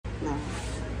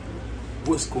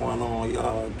What's going on,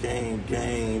 y'all?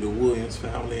 Gang, the Williams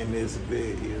family in this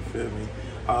bit, you feel me?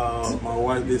 My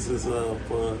wife, this is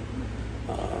for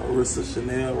Arissa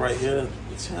Chanel right here,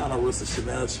 the channel, Arissa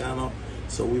Chanel channel.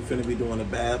 So we finna be doing the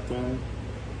bathroom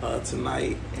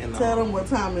tonight. And tell them what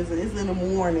time is it? It's in the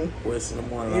morning. Well, it's in the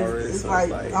morning already. It's so like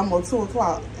it's like almost 2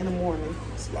 o'clock in the morning.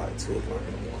 It's like 2 o'clock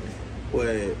in the morning.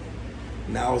 But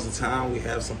now is the time. We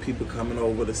have some people coming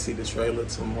over to see the trailer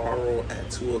tomorrow at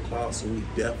 2 o'clock, so we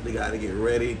definitely got to get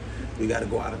ready. We got to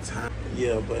go out of town.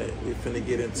 Yeah, but we finna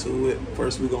get into it.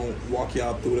 First, we're going to walk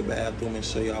y'all through the bathroom and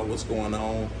show y'all what's going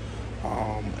on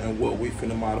and what we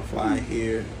finna modify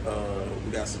here.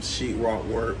 We got some sheetrock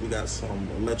work. We got some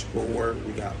electrical work.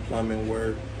 We got plumbing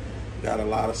work. We got a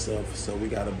lot of stuff. So we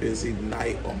got a busy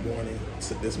night or morning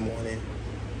to this morning.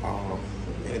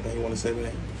 Anything you want to say,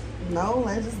 man? No,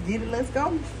 let's just get it. Let's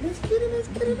go. Let's get it.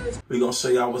 We're going to show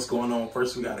y'all what's going on.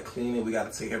 First, we got to clean it. We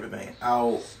got to take everything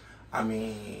out. I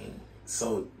mean,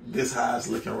 so this how it's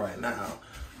looking right now.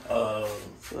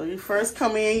 So you first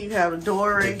come in, you have a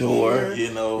door right here.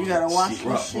 You know. You got a washing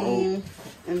machine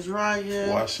and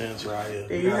dryer. Washer and dryer.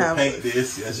 Then we got to paint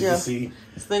this, as you can see.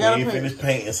 We ain't finished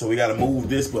painting, so we got to move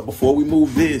this. But before we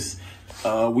move this,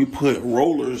 we put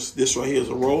rollers. This right here is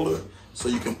a roller, so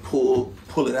you can pull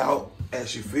it out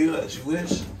as you feel, as you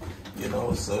wish, you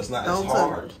know, so it's not as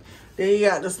hard. Then you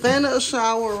got the stand-up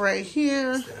shower right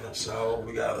here. Stand-up shower.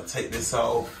 We gotta take this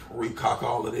off, recock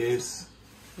all of this,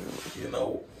 you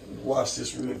know, wash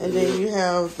this real good. And then you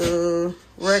have the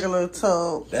regular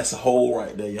tub. That's a hole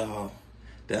right there, y'all.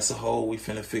 That's a hole. We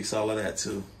finna fix all of that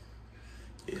too.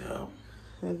 Yeah.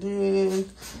 And then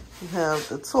you have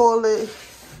the toilet.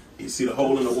 You see the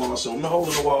hole in the wall? Show them the hole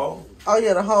in the wall. Oh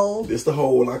yeah, the hole. This the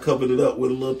hole. I covered it up with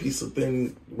a little piece of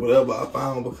thing, whatever I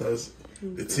found, because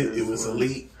it was a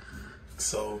leak.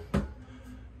 So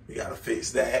we gotta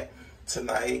fix that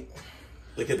tonight.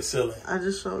 Look at the ceiling. I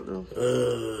just showed them.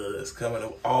 It's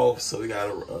coming off, so we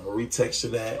gotta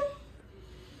retexture that.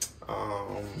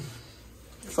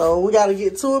 So we gotta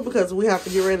get to it because we have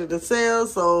to get ready to sell.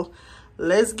 So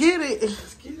let's get it.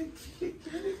 Let's get it.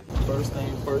 First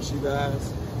thing first, you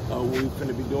guys. What we're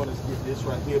finna be doing is get this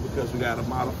right here because we gotta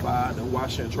modify the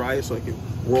washer and dryer so it can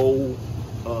roll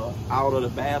out of the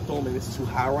bathroom, and it's too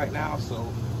high right now. So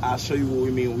I'll show you what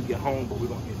we mean when we get home, but we're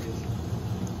gonna get this.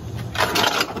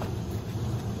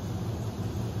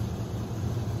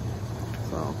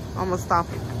 So I'm gonna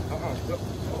stop it. Go.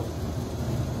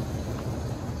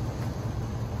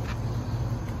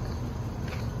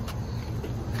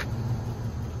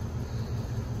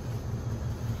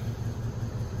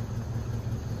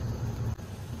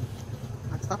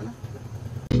 Stop now.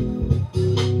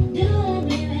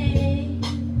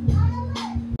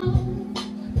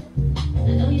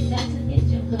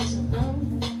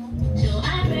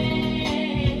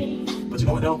 But you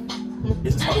know what though?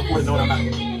 It's just hard to know what I'm not.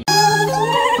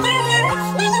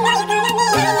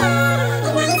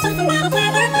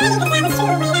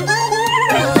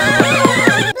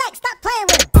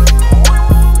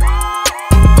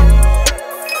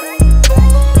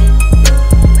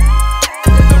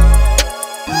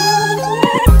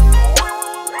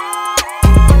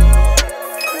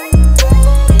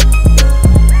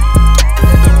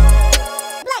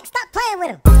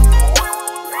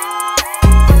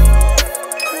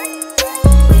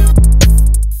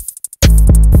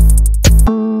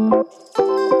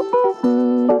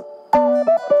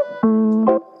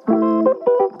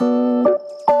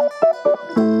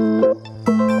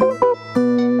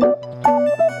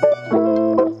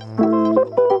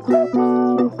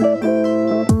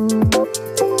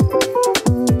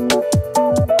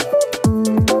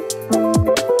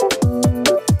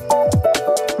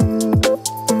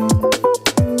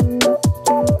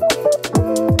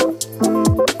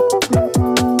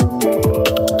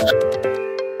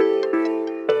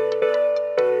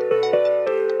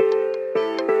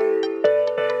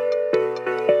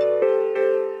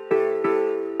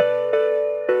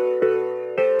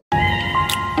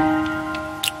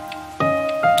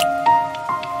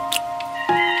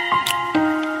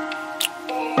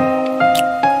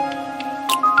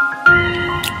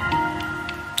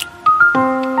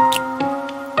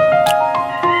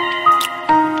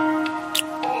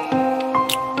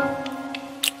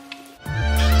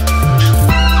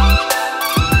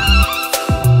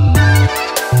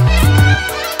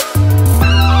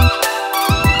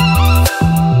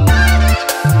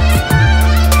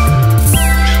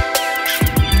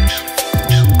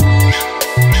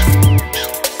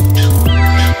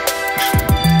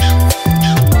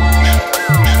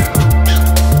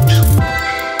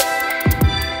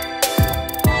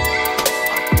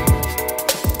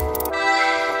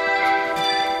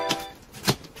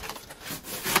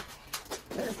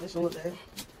 messing with that.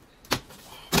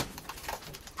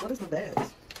 What is the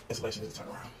bags? Installation is a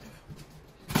turnaround.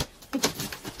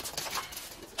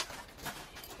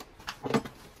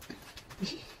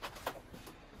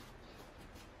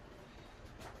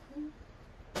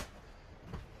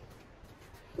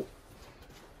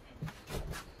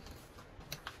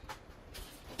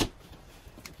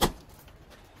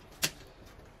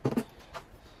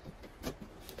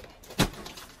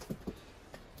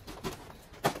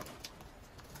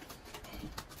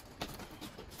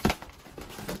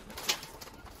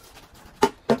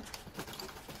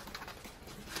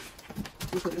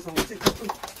 You put this on the TikTok too.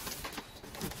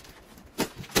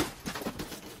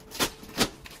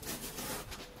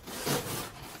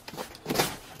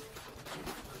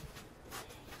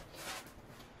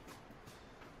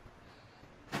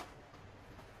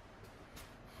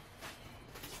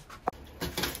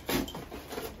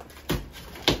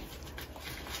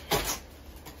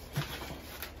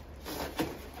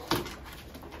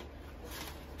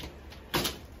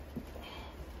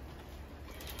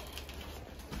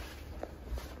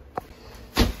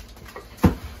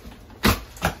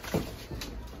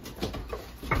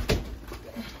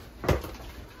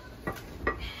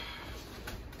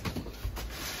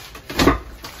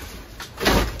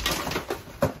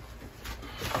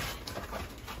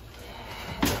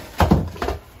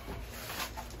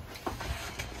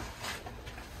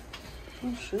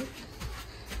 Oh shit.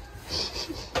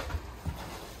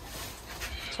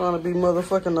 Trying to be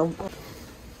motherfucking no.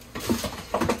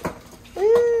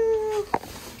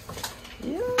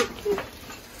 Yeah.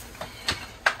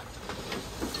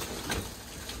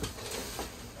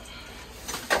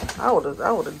 I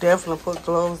would have definitely put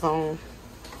gloves on.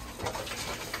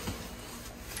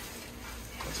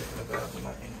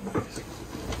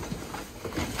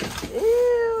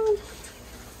 Ew.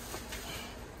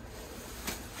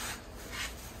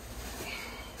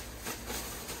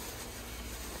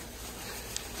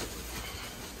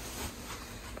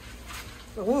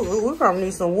 We probably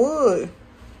need some wood.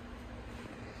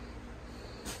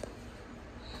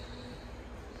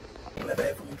 That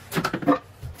bad for me.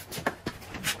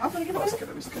 I'm gonna get Oh, it. it's okay,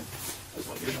 baby. It's okay. I just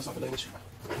want to get myself a day with you.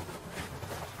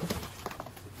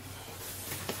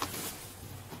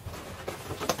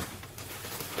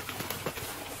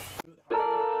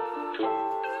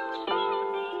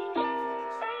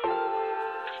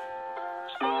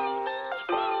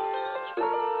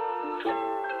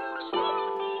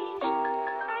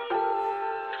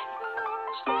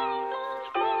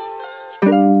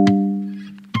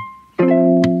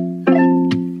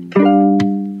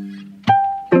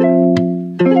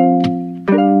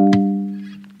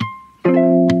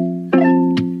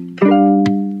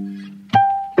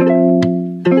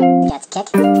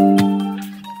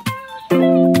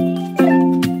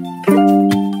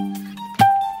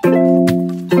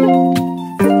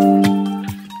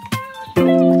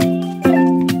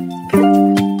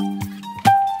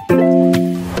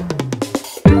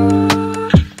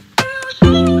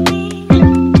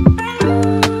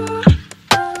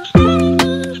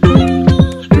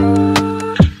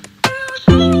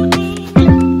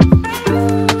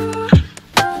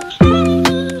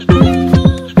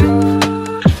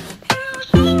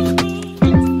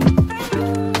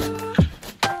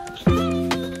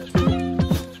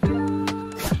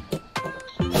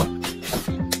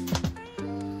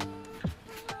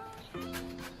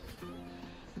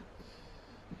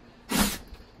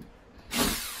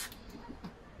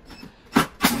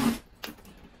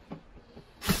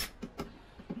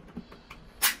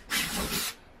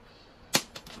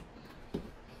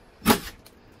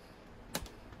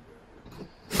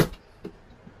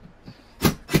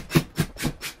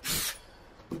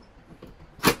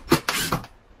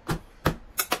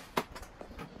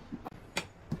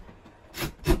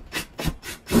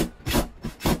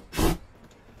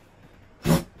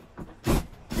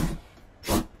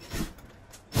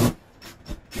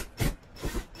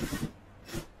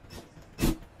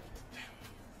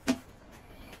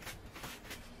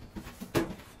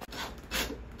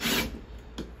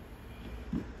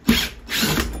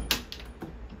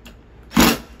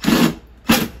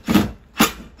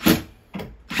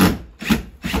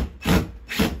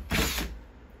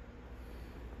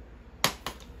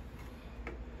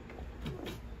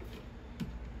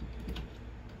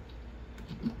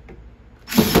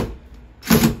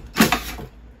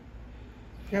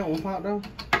 That one pop though?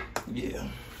 Yeah.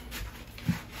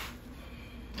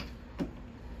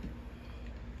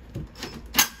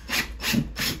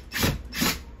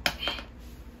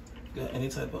 Got any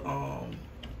type of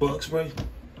bug spray?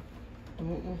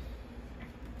 Mm-mm.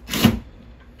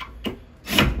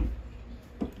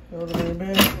 That would have been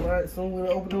bad. Right, soon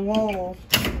we'll open the walls.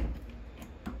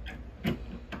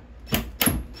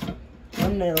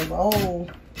 them nails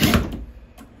old.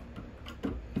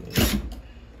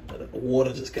 The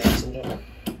water just got so warm.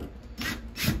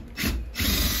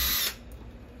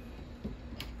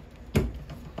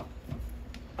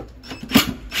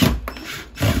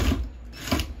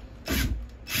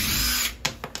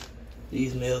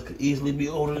 These nails could easily be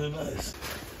older than us.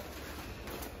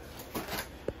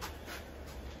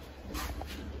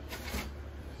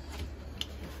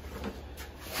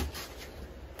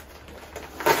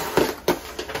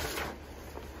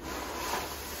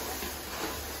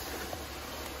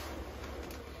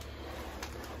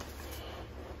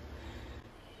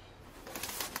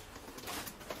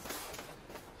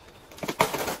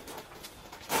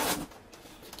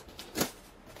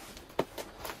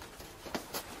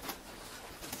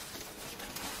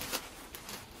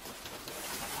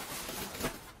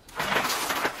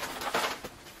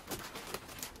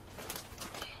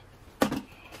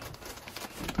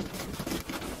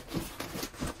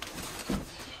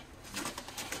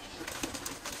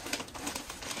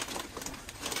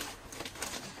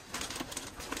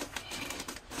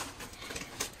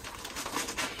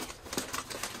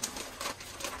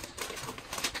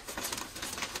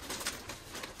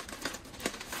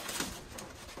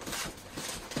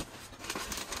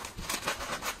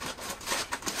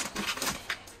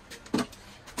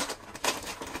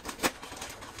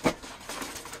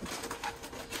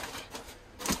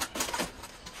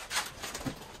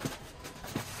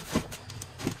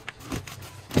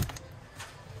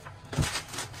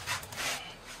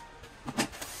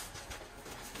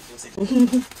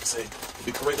 Say,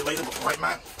 we correct it later, but right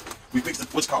now, we fix the,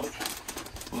 what's called it.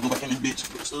 We'll go back in this bitch,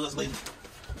 put the studs later.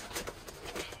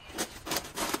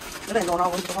 It ain't going all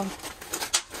the way to the bottom.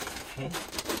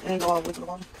 It ain't going all the way to the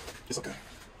bottom. It's okay.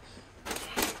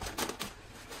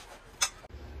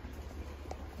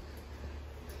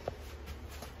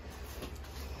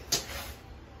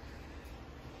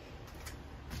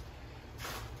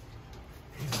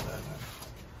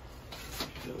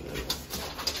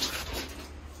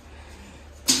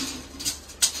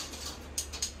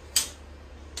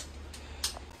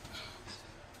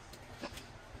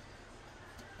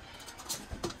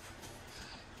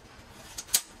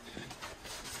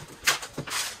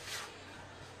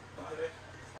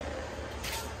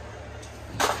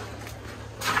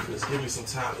 Just give me some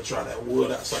time to try that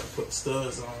wood out so I can put the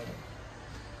studs on.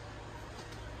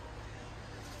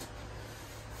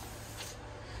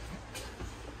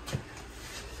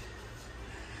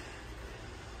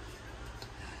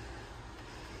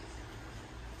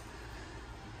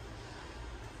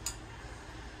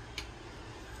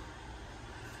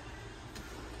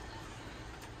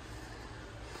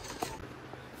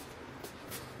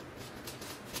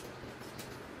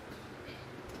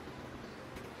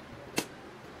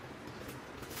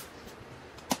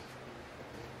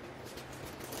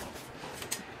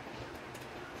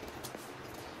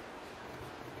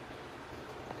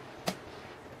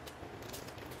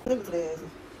 Look at the asses.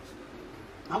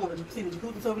 I want to see the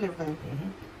jacuzzi tub and everything.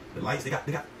 The lights, they got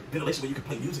ventilation where you can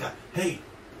play music. Hey,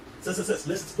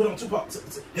 let's put on Tupac,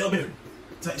 elementary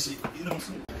type shit. You know what I'm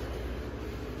saying?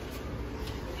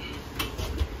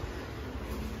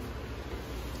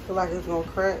 Feel like it's gonna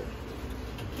crack.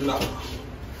 No.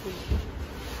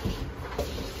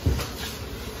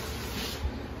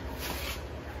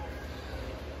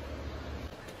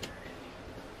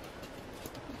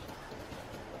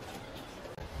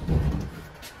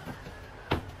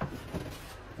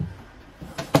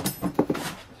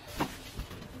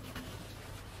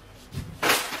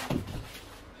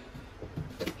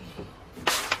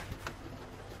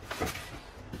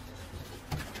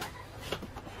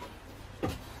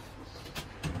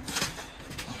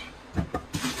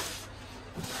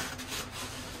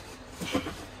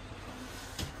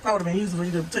 That would have been easy for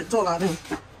you to take the toilet out of him.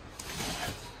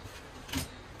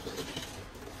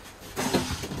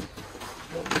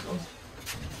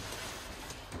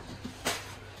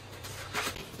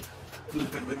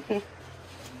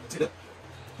 Take that.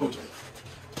 Hold it.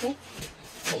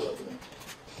 Hold it up.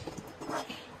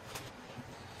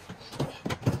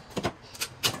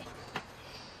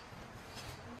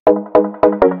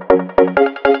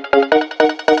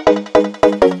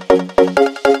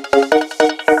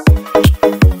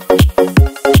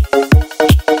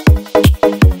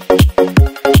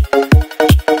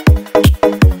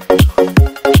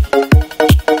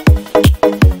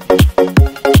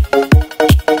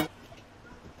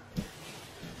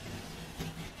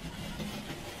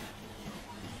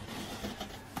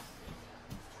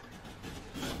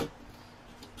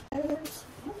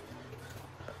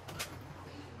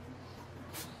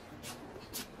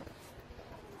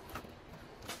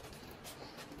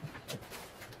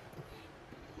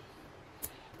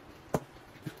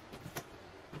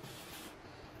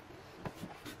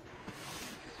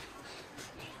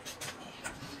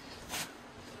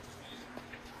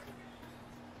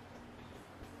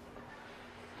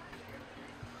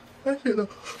 What's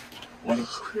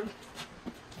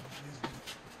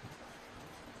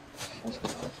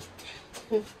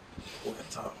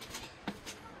up?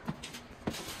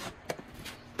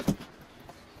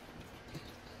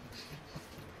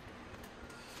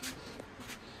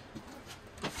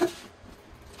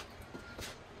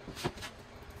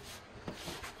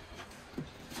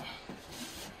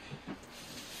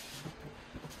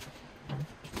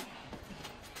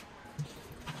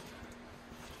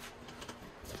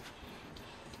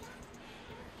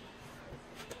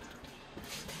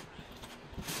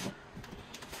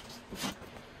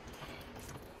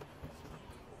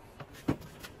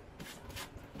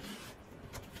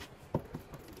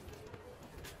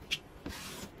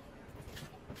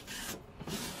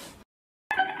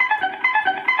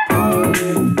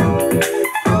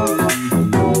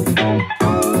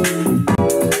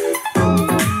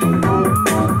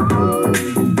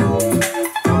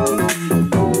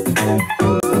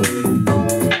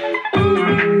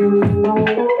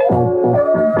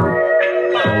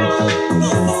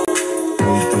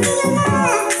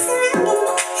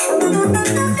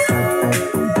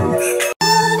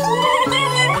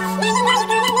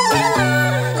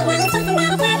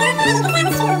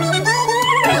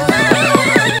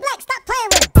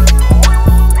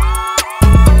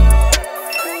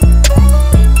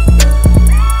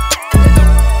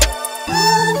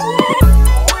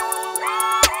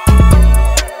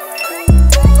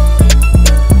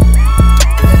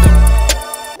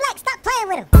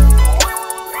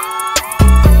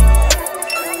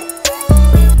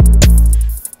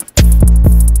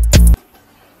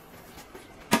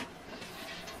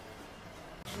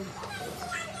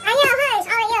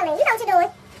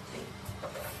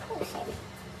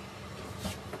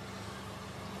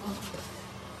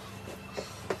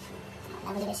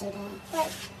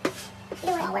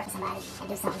 Work for somebody and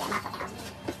do something that my fucking house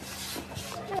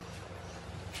do.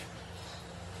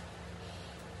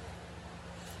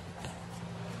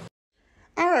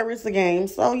 Alright, Rissa Game.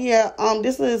 So yeah,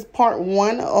 this is part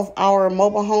 1 of our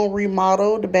mobile home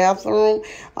remodel, the bathroom.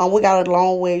 We got a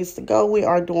long ways to go. We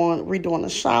are redoing the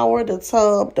shower, the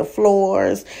tub, the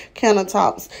floors,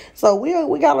 countertops. So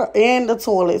we gotta and the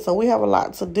toilet. So we have a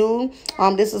lot to do.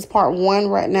 This is part 1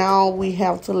 right now. We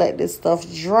have to let this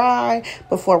stuff dry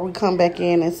before we come back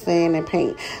in and sand and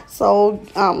paint. So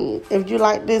if you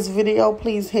like this video,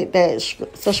 please hit that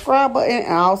subscribe button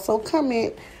and also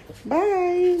comment.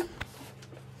 Bye.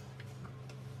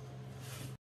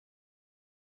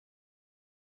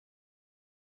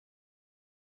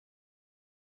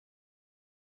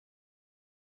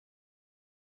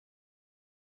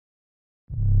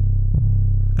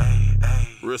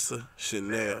 Rissa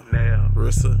Chanel,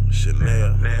 Rissa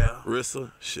Chanel,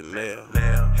 Rissa Chanel,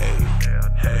 hey,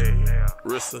 hey,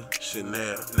 Rissa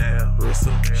Chanel,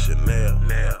 Rissa Chanel,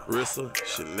 Rissa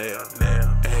Chanel,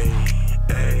 hey,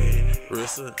 hey,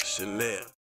 Rissa Chanel.